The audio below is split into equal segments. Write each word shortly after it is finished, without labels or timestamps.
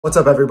What's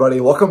up,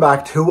 everybody? Welcome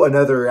back to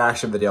another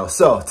reaction video.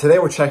 So today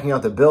we're checking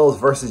out the Bills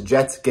versus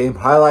Jets game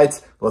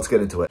highlights. Let's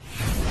get into it.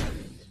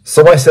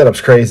 So my setup's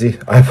crazy.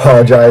 I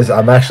apologize.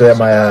 I'm actually at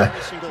my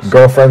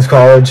girlfriend's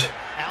college,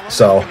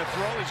 so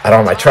I don't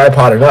have my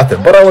tripod or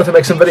nothing, but I want to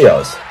make some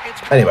videos.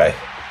 Anyway,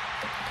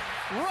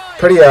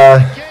 pretty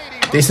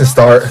decent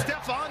start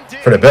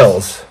for the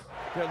Bills.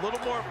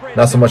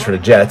 Not so much for the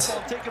Jets.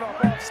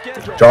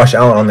 Josh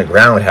Allen on the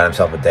ground had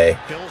himself a day,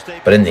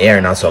 but in the air,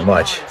 not so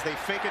much.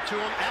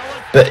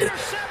 But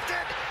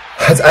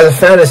as a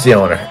fantasy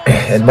owner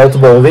in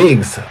multiple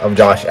leagues of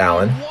Josh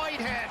Allen,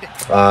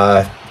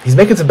 he's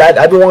making some bad.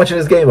 I've been watching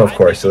his game, of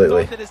course,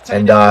 lately,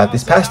 and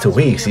these past 2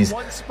 weeks, he's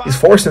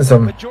forcing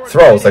some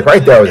throws. Like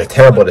right there was a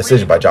terrible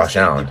decision by Josh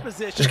Allen,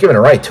 just giving it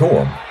right to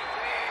him.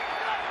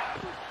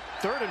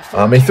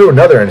 He threw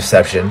another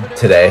interception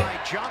today,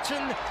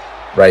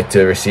 right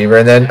to a receiver,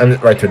 and then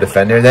right to a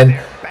defender, and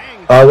then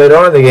later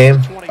on in the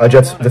game, a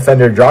Jets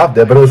defender dropped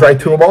it, but it was right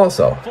to him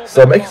also.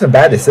 So making some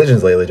bad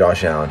decisions lately,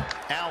 Josh Allen.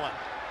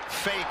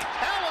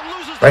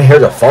 Right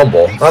here's a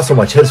fumble. Not so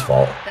much his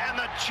fault,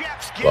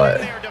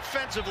 but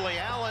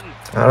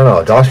I don't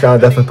know. Josh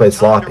Allen definitely played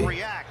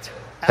sloppy.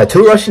 Had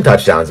 2 rushing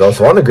touchdowns though,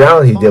 so on the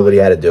ground he did what he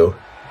had to do.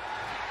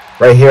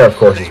 Right here, of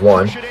course, is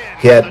one.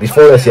 He had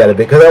before this he had a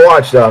bit because I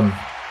watched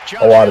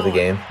a lot of the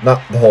game,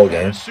 not the whole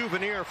game.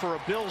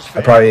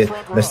 I probably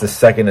missed the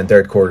second and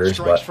third quarters,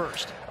 but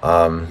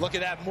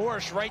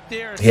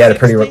he had a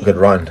pretty good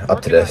run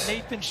up to this.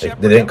 They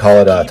didn't call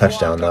it a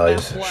touchdown though. He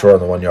was short on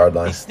the 1 yard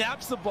line.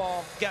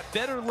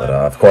 But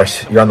of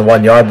course, you're on the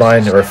 1 yard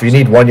line, or if you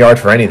need 1 yard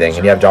for anything,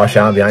 and you have Josh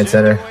Allen behind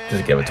center,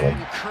 just give it to him.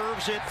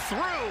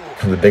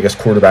 One of the biggest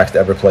quarterbacks to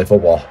ever play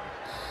football.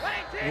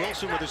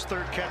 Wilson with his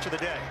 3rd catch of the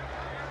day.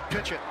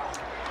 Pitch it.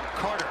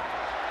 Carter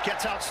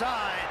gets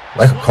outside.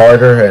 Michael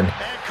Carter and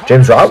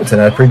James Robinson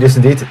had a pretty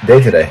decent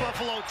day today,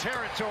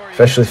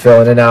 especially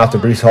filling in after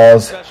Breece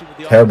Hall's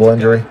terrible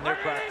injury.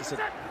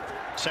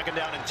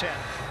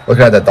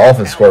 Looking at that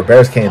Dolphins score,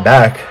 Bears came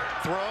back.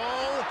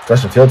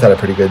 Justin Fields had a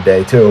pretty good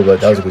day too, but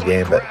that was a good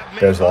game, but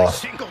Bears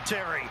lost. I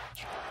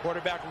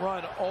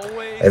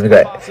even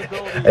got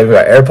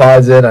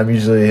AirPods in.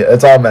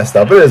 It's all messed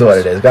up, but it is what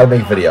it is. Gotta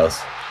make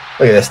videos.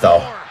 Look at this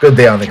though. Good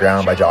day on the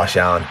ground by Josh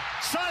Allen.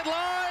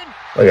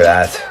 Look at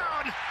that.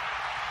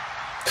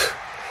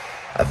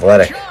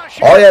 Athletic.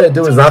 All he had to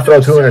do was not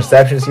throw 2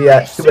 interceptions. He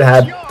would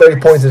have had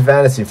 30 points in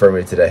fantasy for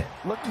me today.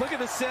 I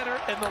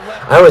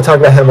don't really talk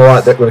about him a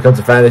lot when it comes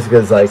to fantasy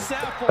because like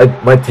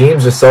my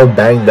team's just so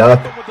banged up,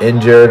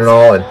 injured and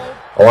all, and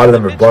a lot of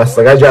them are busts.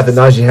 Like I drafted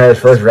Najee Harris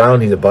 1st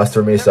round, he's a bust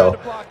for me. So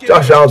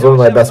Josh Allen's one of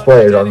my best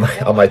players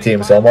on my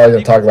team. So I'm always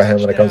gonna talk about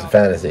him when it comes to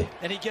fantasy.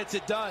 And he gets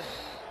it done.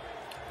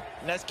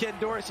 And that's Ken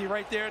Dorsey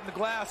right there in the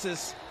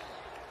glasses,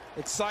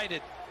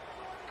 excited.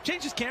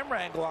 Change his camera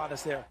angle on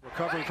us there.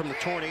 Recovering from the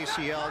torn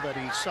ACL that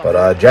he suffered.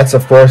 But Jets,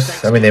 of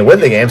course, I mean, they win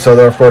the game, so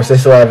of course they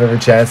still have every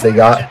chance they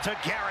got.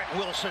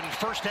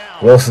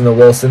 Wilson to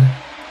Wilson.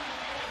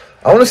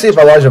 I want to see if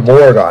Elijah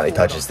Moore got any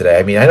touches today.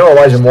 I mean, I know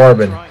Elijah Moore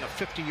been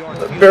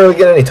barely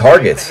getting any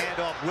targets,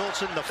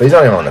 but he's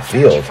not even on the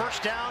field.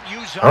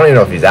 I don't even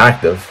know if he's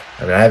active.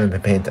 I mean, I haven't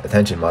been paying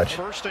attention much.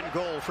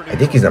 I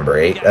think he's number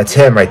 8. That's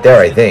him right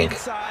there, I think,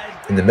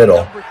 in the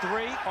middle.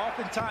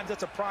 Oftentimes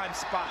that's a prime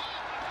spot.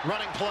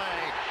 Running play,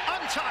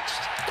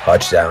 untouched.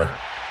 Touchdown.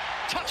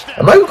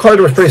 And Michael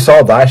Carter was pretty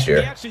solid last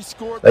year.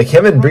 Like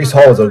him and Breece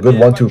Hall was a good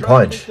 1-2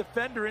 punch.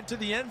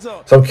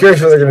 So I'm curious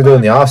what they're going to do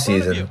in the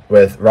offseason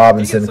with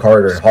Robinson,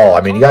 Carter, and Hall.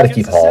 I mean, you got to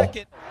keep Hall.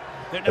 It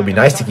would be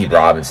nice to keep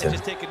Robinson.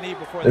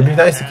 It would be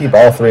nice to keep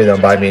all 3 of them,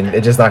 but I mean,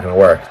 it's just not going to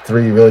work.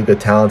 3 really good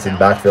talents in the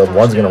backfield.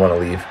 One's going to want to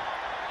leave.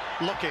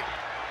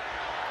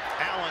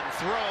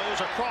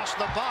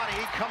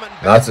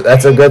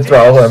 That's a good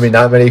throw. I mean,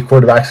 not many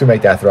quarterbacks can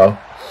make that throw.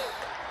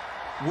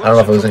 I don't know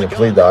if it was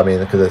incomplete though. I mean,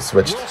 because it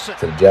switched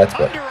to the Jets,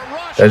 but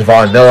there's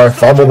Von Miller,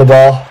 fumbled the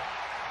ball.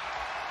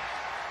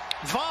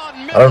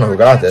 I don't know who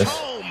got this.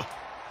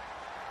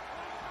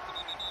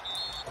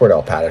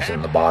 Cordell Patterson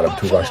in the bottom,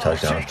 2 rush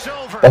touchdowns.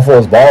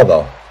 Buffalo's ball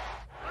though.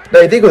 Now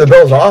you think with the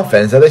Bills'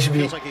 offense, they should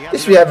be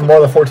having more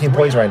than 14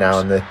 points right now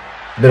in the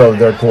middle of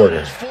the 3rd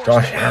quarter.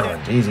 Josh Allen,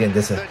 he's getting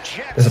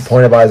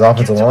disappointed by his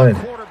offensive line.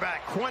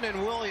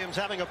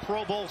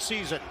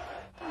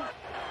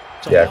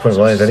 Yeah, Quinn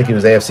Williams. I think he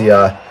was AFC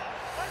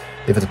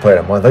Defensive Player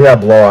of the Month. Look at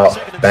that blowout.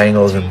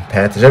 Bengals and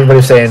Panthers.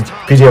 Everybody's saying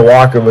P.J.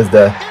 Walker was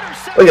the...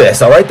 Look at this.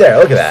 So right there.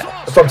 Look at that.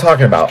 That's what I'm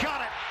talking about.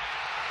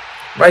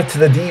 Right to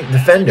the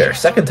defender.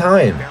 2nd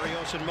time.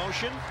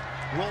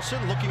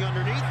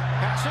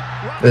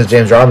 This is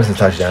James Robinson's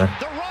touchdown.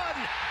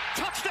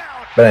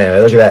 But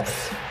anyway, look at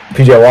that.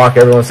 P.J.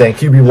 Walker. Everyone's saying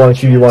QB1,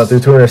 QB1. Threw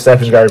 2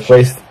 interceptions. Got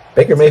replaced.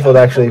 Baker Mayfield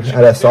actually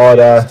had a solid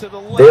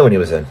day when he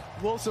was in.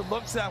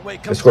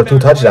 They scored 2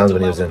 touchdowns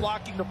when he was in.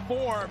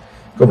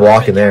 Good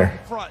block in there.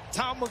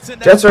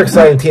 Jets are an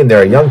exciting team.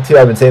 They're a young team.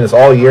 I've been saying this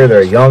all year.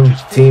 They're a young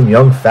team,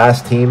 young,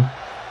 fast team.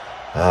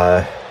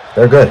 They're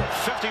good.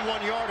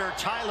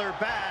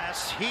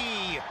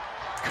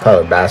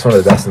 Tyler Bass, one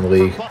of the best in the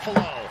league.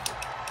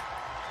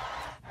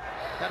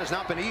 has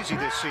not been easy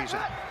this season.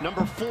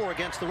 Number 4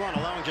 against the run,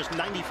 allowing just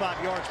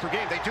 95 yards per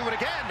game. They do it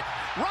again.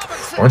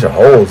 Robinson. Bunch of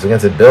holes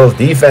against the Bills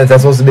defense.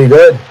 That's supposed to be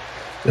good.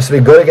 Just to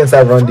be good against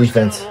that run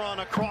defense. Run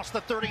across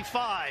the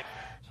 35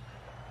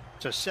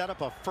 to set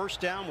up a first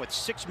down with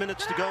 6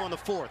 minutes to go in the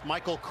fourth.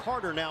 Michael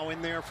Carter now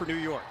in there for New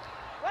York.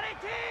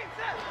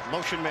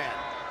 Motion man.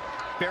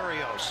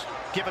 Barrios.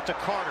 Give it to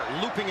Carter.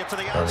 Looping it to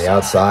the outside. On the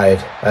outside.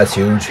 That's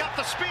huge.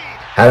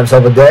 Had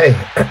himself a day.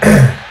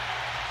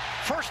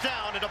 First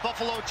down into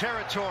Buffalo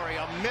territory.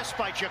 A miss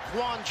by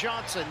Jaquan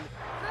Johnson.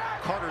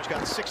 Carter's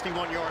got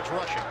 61 yards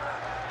rushing.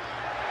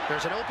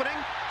 There's an opening.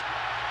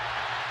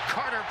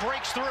 Carter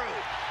breaks through.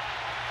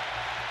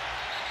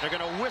 They're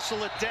going to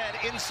whistle it dead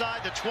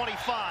inside the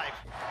 25.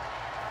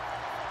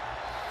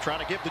 Trying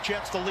to give the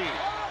Jets the lead.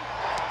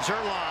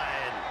 Zuerlein.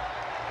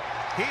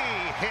 He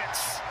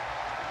hits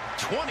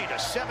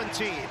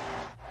 20-17.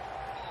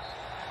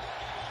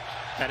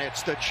 And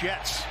it's the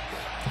Jets.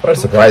 What a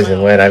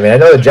surprising win. I mean, I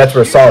know the Jets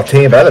were a solid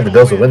team, but I thought the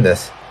Bills would win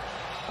this.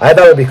 I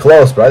thought it would be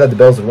close, but I thought the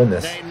Bills would win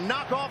this. They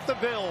knock off the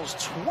Bills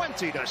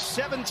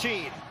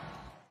 20-17.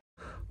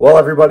 Well,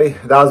 everybody,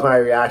 that was my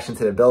reaction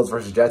to the Bills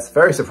versus Jets.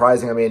 Very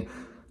surprising. I mean,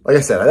 like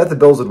I said, I thought the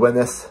Bills would win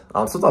this.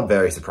 So it's not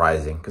very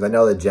surprising because I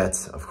know the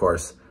Jets, of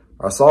course,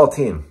 are a solid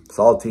team.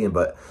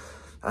 But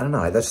I don't know.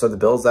 I just thought the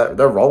Bills, they're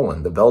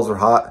rolling. The Bills were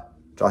hot.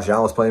 Josh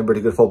Allen was playing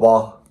pretty good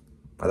football.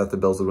 I thought the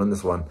Bills would win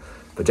this one.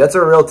 But Jets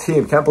are a real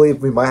team. Can't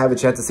believe we might have a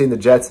chance of seeing the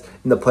Jets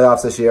in the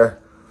playoffs this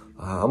year.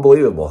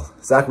 Unbelievable.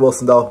 Zach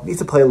Wilson, though, needs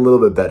to play a little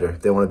bit better.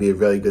 They want to be a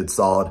really good,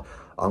 solid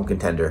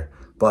contender.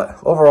 But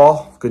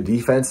overall, good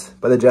defense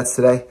by the Jets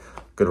today.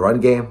 Good run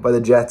game by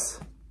the Jets.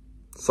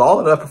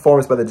 Solid enough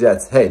performance by the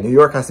Jets. Hey, New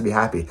York has to be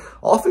happy.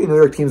 All 3 New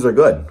York teams are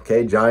good.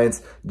 Okay,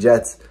 Giants,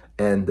 Jets,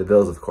 and the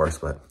Bills, of course.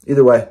 But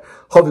either way,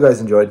 hope you guys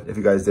enjoyed. If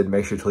you guys did,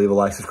 make sure to leave a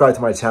like. Subscribe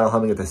to my channel.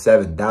 Help me get to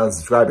 7,000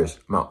 subscribers.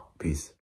 I'm out. Peace.